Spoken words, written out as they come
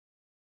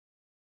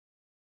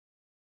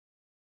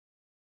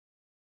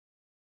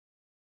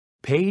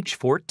Page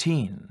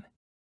 14.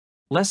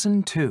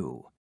 Lesson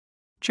 2.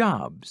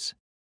 Jobs.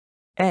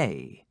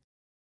 A.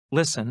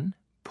 Listen,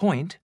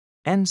 point,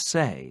 and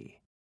say.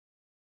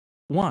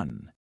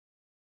 1,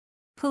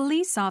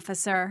 Police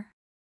officer.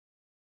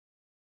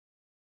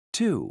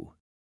 2,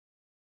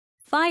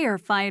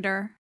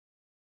 Firefighter.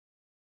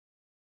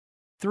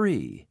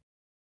 3,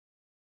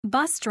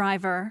 Bus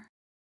driver.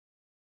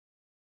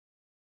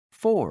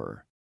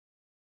 4,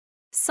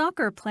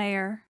 Soccer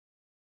player.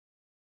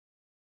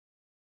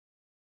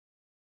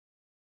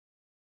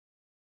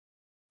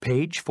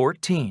 Page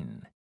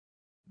 14.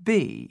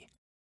 B.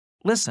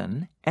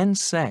 Listen and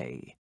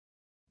say.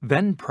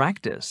 Then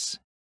practice.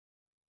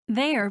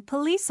 They're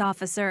police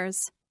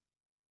officers.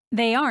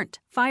 They aren't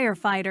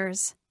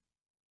firefighters.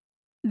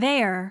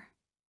 They're.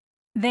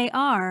 They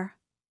are.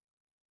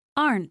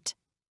 Aren't.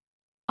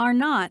 Are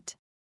not.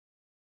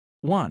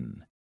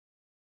 1,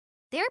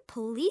 They're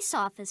police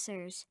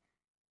officers.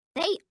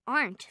 They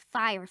aren't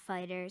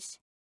firefighters.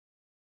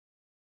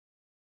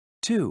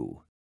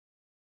 2,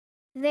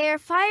 They're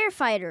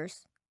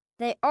firefighters.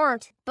 They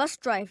aren't bus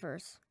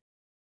drivers.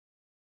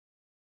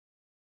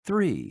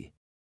 3,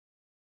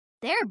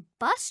 They're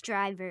bus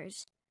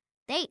drivers.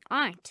 They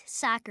aren't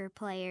soccer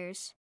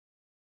players.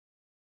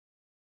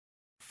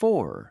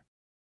 4,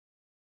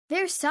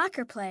 They're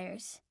soccer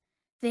players.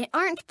 They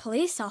aren't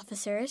police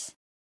officers.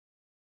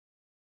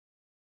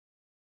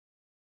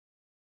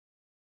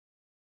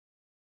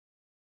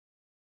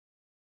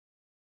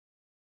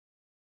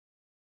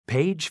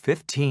 Page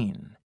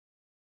 15.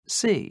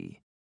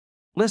 C.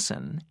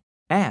 Listen,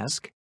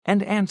 ask,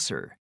 and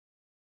answer.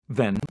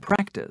 Then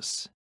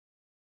practice.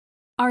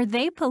 Are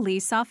they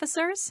police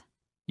officers?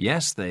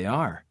 Yes, they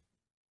are.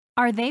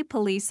 Are they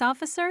police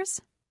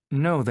officers?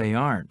 No, they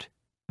aren't.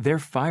 They're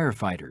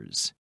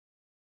firefighters.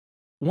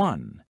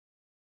 1,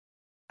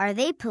 Are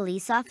they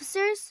police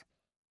officers?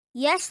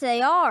 Yes,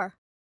 they are.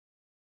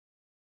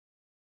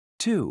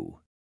 2,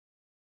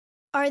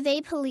 Are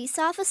they police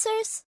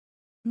officers?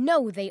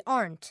 No, they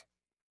aren't.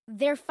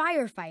 They're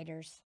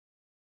firefighters.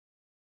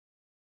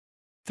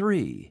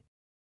 3,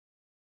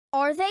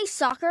 Are they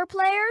soccer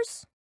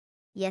players?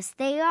 Yes,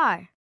 they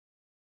are.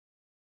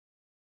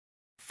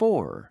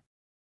 4,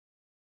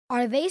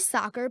 Are they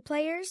soccer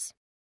players?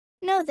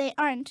 No, they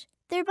aren't.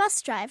 They're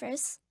bus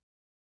drivers.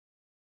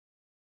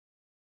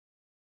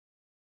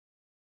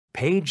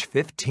 Page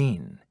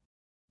 15.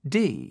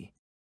 D.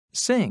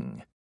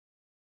 Sing.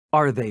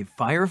 Are they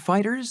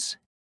firefighters?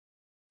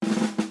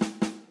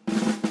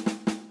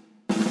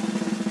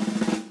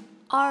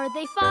 Are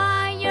they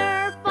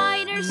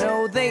firefighters?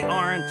 No, they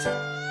aren't.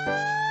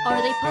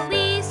 Are they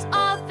police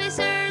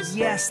officers?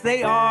 Yes,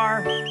 they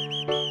are.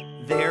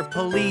 They're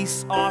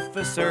police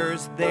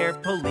officers. They're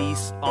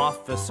police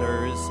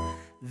officers.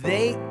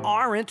 They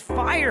aren't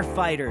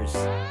firefighters.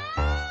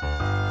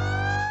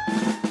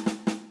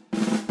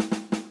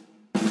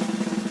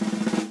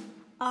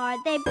 Are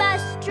they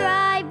bus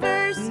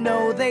drivers?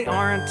 No, they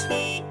aren't.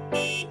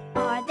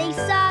 Are they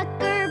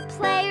soccer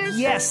players?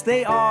 Yes,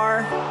 they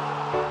are.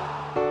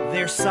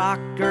 They're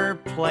soccer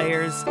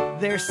players.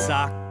 They're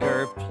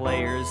soccer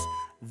players.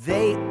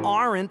 They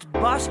aren't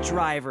bus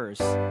drivers.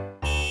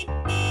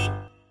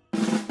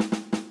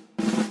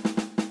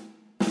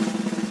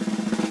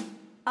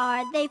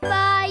 Are they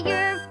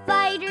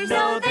firefighters?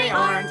 No, they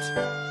aren't.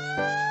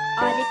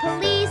 Are they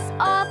police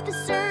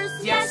officers?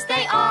 Yes,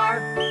 they are.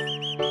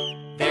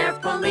 They're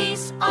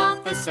police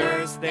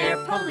officers.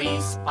 They're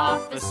police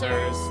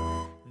officers.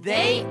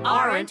 They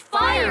aren't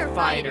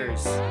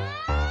firefighters.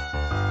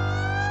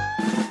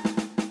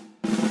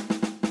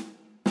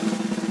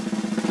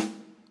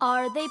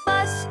 Are they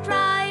bus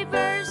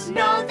drivers?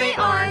 No, they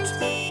aren't.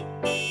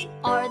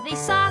 Are they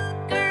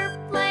soccer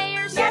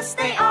players? Yes,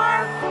 they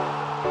are.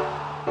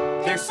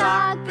 They're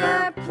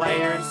soccer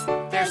players.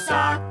 They're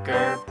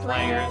soccer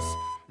players.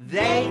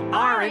 They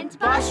aren't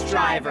bus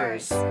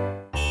drivers.